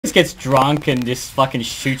just gets drunk and just fucking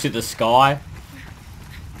shoots at the sky.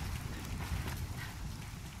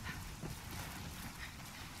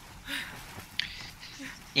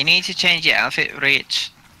 You need to change your outfit,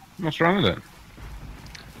 Rich. What's wrong with it?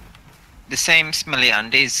 The same smelly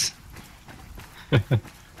undies.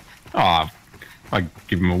 Oh, I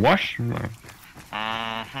give him a wash.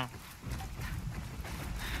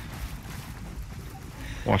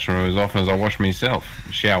 Wash them as often as I wash myself.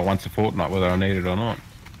 Shower once a fortnight, whether I need it or not.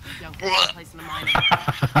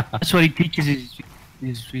 That's what he teaches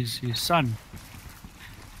his son.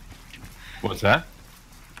 What's that?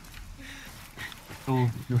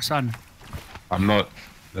 Your son. I'm not.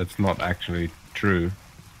 That's not actually true.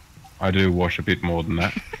 I do wash a bit more than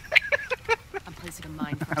that. I'm placing a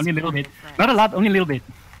mine for Only a little bit. Not a lot, only a little bit.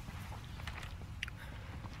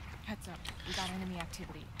 Heads up, we got enemy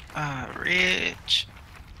activity. Rich.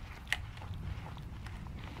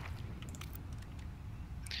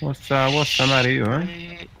 What's the matter, you,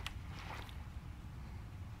 eh?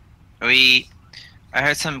 I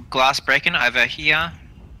heard some glass breaking over here.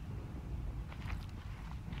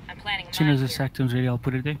 I'm planning a As soon as the mine section's ready, I'll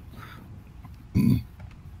put it there.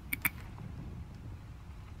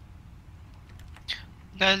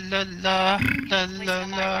 La la la la la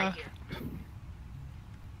la.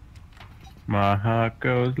 My heart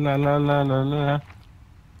goes la la la la la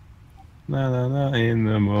la la la in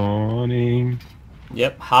the morning.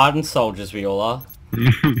 Yep, hardened soldiers we all are.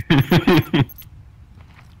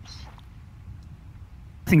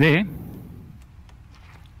 Nothing there.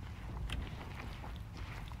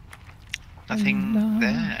 Nothing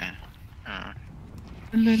there. Oh.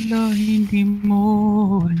 La la in the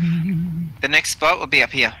morning. The next spot will be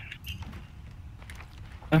up here.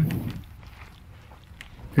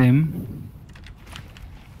 Them.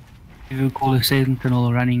 If you call a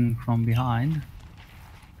sentinel running from behind.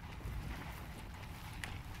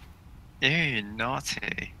 Ew,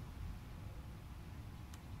 naughty.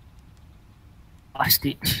 Blast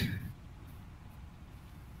it.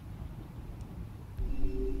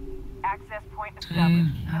 Access point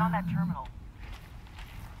established. Get on that terminal.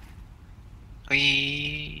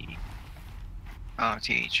 Oh,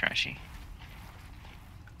 gee, trashy.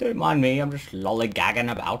 Don't mind me, I'm just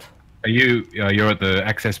lollygagging about. Are you? You're at the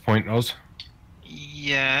access point, Oz.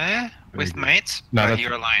 Yeah, with good. mates. No, But that's-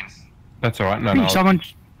 you're alone. That's all right. No, no. Someone.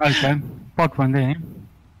 Okay. Pot one there.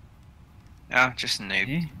 Oh, just a noob.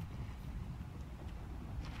 Yeah.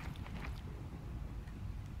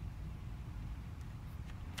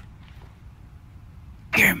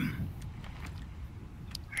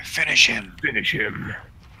 Finish him. Finish him.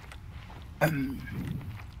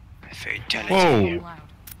 Fatality. Whoa. loud.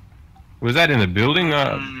 Was that in the building?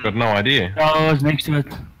 Got no idea. Oh, I was next to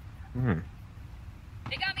it. Hmm.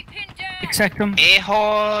 They got me pinned down. Exact them.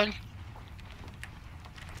 A-hole.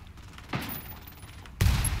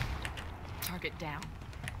 Target down.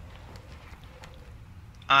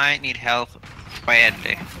 I need help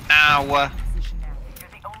badly. Ow. Position now. You're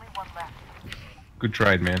the only one left. Good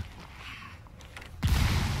trade, man.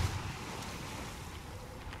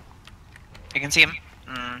 I can see him.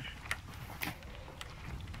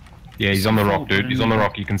 Yeah, he's on the rock, dude. He's on the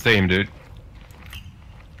rock. You can see him, dude.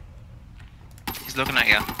 He's looking at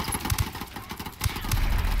you.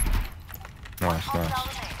 Nice, nice.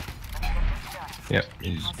 Yep.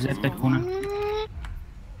 He's Is that that corner? Broke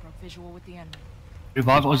visual with the enemy.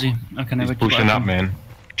 Revive Aussie. Okay, never pushing up, man.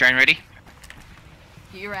 Drone ready?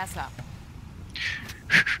 Get your ass up.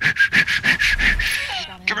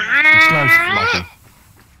 Come It's close. Lucky.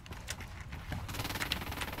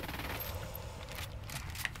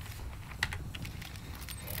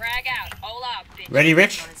 Frag out. All out, bitch. Ready,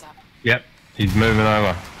 Rich? Drone is up. Yep. He's moving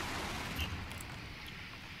over.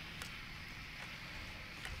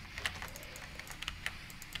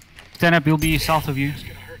 Stand up, he'll be south of you.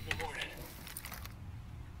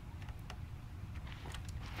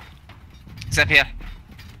 He's up here.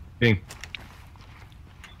 Bing.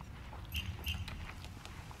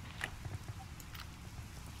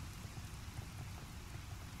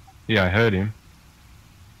 Yeah, I heard him.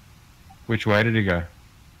 Which way did he go?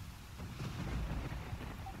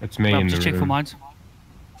 It's me in the Just check for room. mines.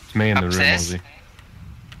 It's me in the room, Upstairs? Ozzy.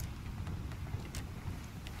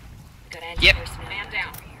 Yep. Man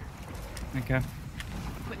down. Okay.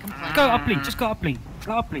 Quick complaint. Go uplink, just go uplink.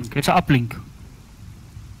 Go uplink. It's an uplink.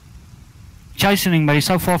 Chasing him, but he's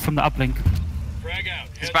so far from the uplink.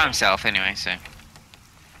 He's by himself anyway, so.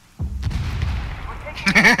 We're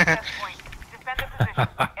taking the access point. Defend the position.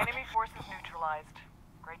 Enemy forces neutralized.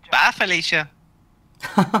 Great job. Bye, Felicia.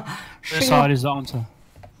 This side is the answer.